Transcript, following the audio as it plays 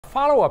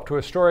follow-up to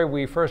a story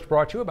we first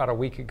brought you about a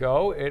week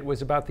ago. It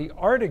was about the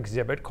art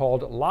exhibit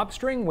called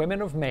Lobstering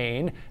Women of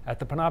Maine at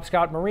the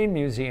Penobscot Marine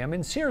Museum in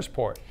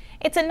Searsport.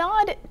 It's a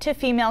nod to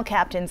female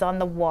captains on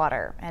the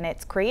water, and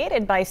it's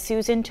created by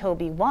Susan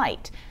Toby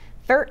White.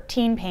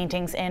 13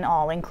 paintings in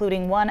all,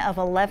 including one of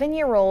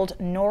 11-year-old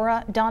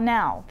Nora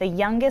Donnell, the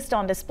youngest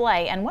on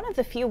display and one of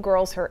the few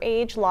girls her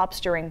age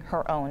lobstering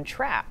her own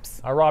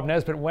traps. Rob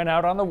Nesbitt went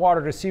out on the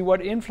water to see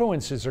what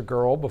influences a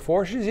girl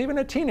before she's even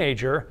a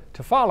teenager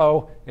to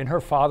follow in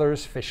her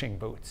father's fishing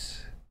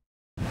boots.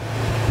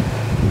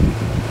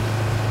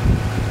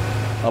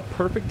 A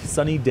perfect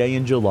sunny day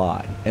in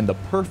July and the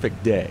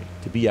perfect day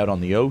to be out on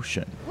the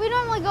ocean. We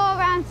normally go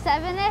around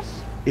 7-ish.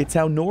 It's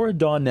how Nora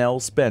Donnell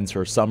spends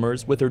her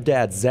summers with her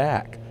dad,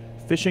 Zach,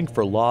 fishing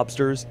for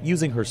lobsters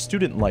using her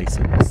student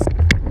license.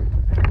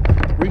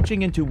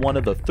 Reaching into one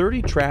of the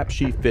 30 traps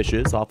she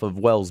fishes off of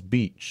Wells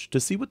Beach to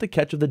see what the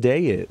catch of the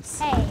day is.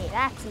 Hey,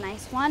 that's a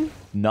nice one.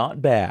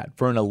 Not bad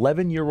for an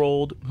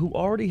 11-year-old who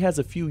already has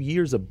a few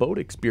years of boat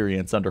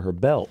experience under her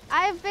belt.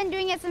 I've been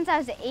doing it since I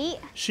was 8.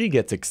 She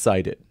gets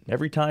excited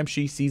every time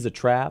she sees a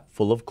trap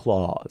full of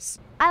claws.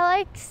 I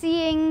like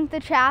seeing the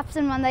traps,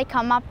 and when they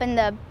come up and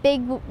the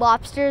big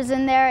lobsters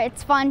in there,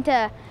 it's fun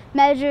to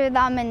measure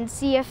them and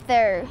see if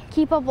they're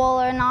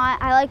keepable or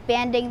not. I like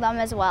banding them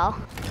as well.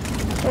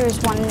 There's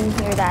one in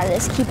here that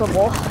is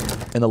keepable.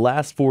 In the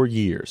last 4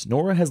 years,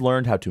 Nora has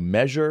learned how to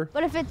measure,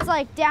 But if it's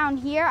like down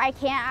here, I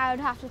would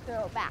have to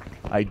throw it back.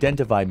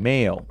 identify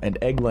male and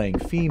egg-laying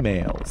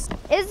females,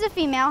 It's a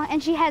female,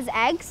 and she has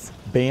eggs.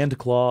 band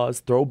claws,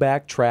 throw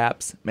back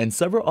traps, and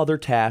several other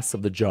tasks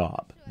of the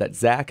job that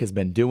Zach has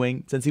been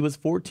doing since he was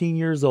 14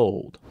 years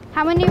old.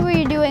 How many were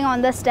you doing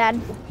on this, Dad?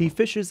 He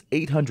fishes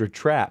 800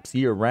 traps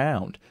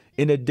year-round,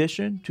 in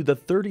addition to the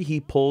 30 he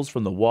pulls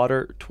from the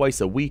water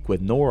twice a week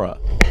with Nora.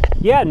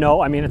 Yeah,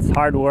 no, I mean, it's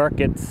hard work.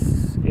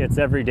 It's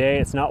every day.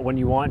 It's not when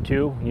you want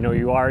to. You know,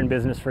 you are in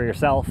business for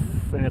yourself,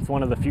 and it's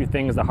one of the few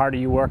things, the harder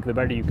you work, the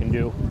better you can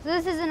do. So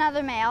this is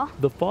another male.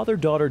 The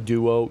father-daughter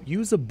duo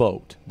use a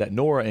boat that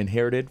Nora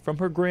inherited from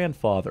her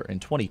grandfather in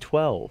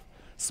 2012,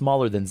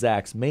 smaller than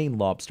Zach's main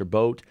lobster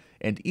boat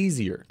and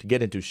easier to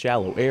get into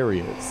shallow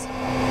areas.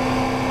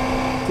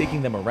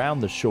 Taking them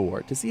around the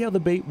shore to see how the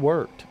bait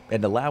worked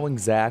and allowing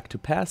Zach to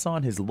pass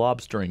on his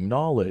lobstering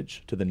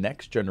knowledge to the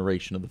next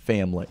generation of the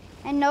family.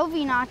 And no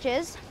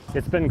V-notches.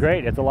 It's been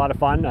great. It's a lot of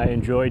fun. I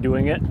enjoy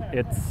doing it.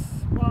 It's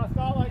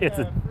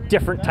a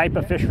different type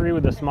of fishery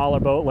with a smaller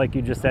boat, like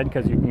you just said,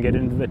 because you can get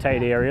into the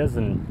tight areas,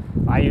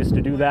 and I used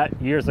to do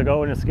that years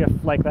ago in a skiff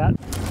like that.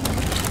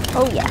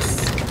 Oh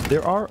yes.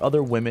 There are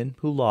other women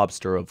who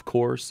lobster, of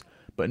course,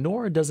 but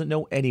Nora doesn't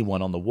know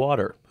anyone on the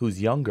water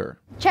who's younger.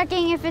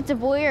 Checking if it's a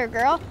boy or a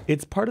girl.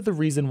 It's part of the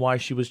reason why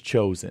she was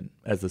chosen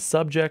as the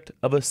subject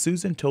of a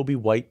Susan Toby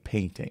White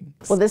painting.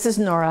 Well, this is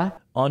Nora.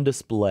 On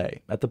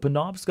display at the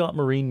Penobscot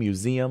Marine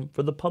Museum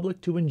for the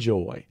public to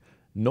enjoy,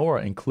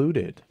 Nora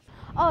included.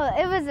 Oh,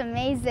 it was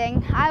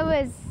amazing. I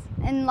was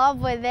in love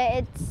with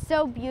it. It's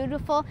so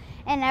beautiful,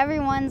 and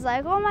everyone's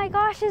like, oh my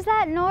gosh, is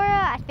that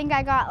Nora? I think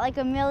I got like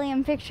 1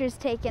 million pictures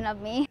taken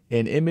of me.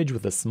 An image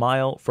with a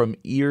smile from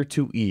ear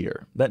to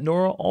ear that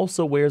Nora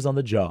also wears on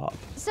the job.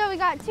 So we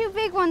got 2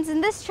 big ones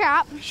in this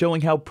trap.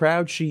 Showing how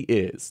proud she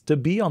is to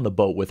be on the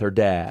boat with her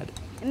dad.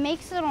 It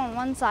makes it on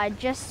one side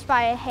just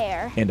by a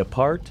hair. And a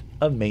part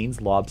of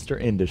Maine's lobster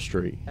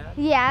industry.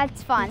 Yeah,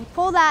 it's fun.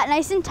 Pull that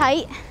nice and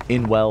tight.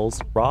 In Wells,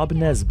 Rob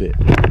Nesbitt,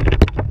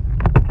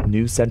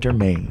 News Center,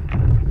 Maine.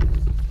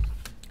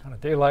 On a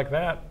day like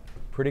that,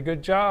 pretty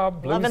good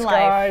job. Blue Loving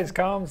skies, life.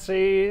 calm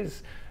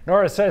seas.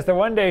 Nora says that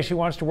one day she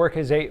wants to work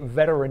as a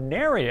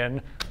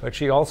veterinarian, but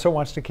she also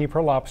wants to keep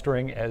her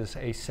lobstering as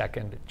a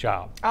second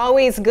job.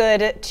 Always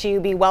good to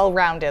be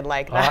well-rounded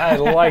like that. I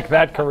like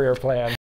that career plan.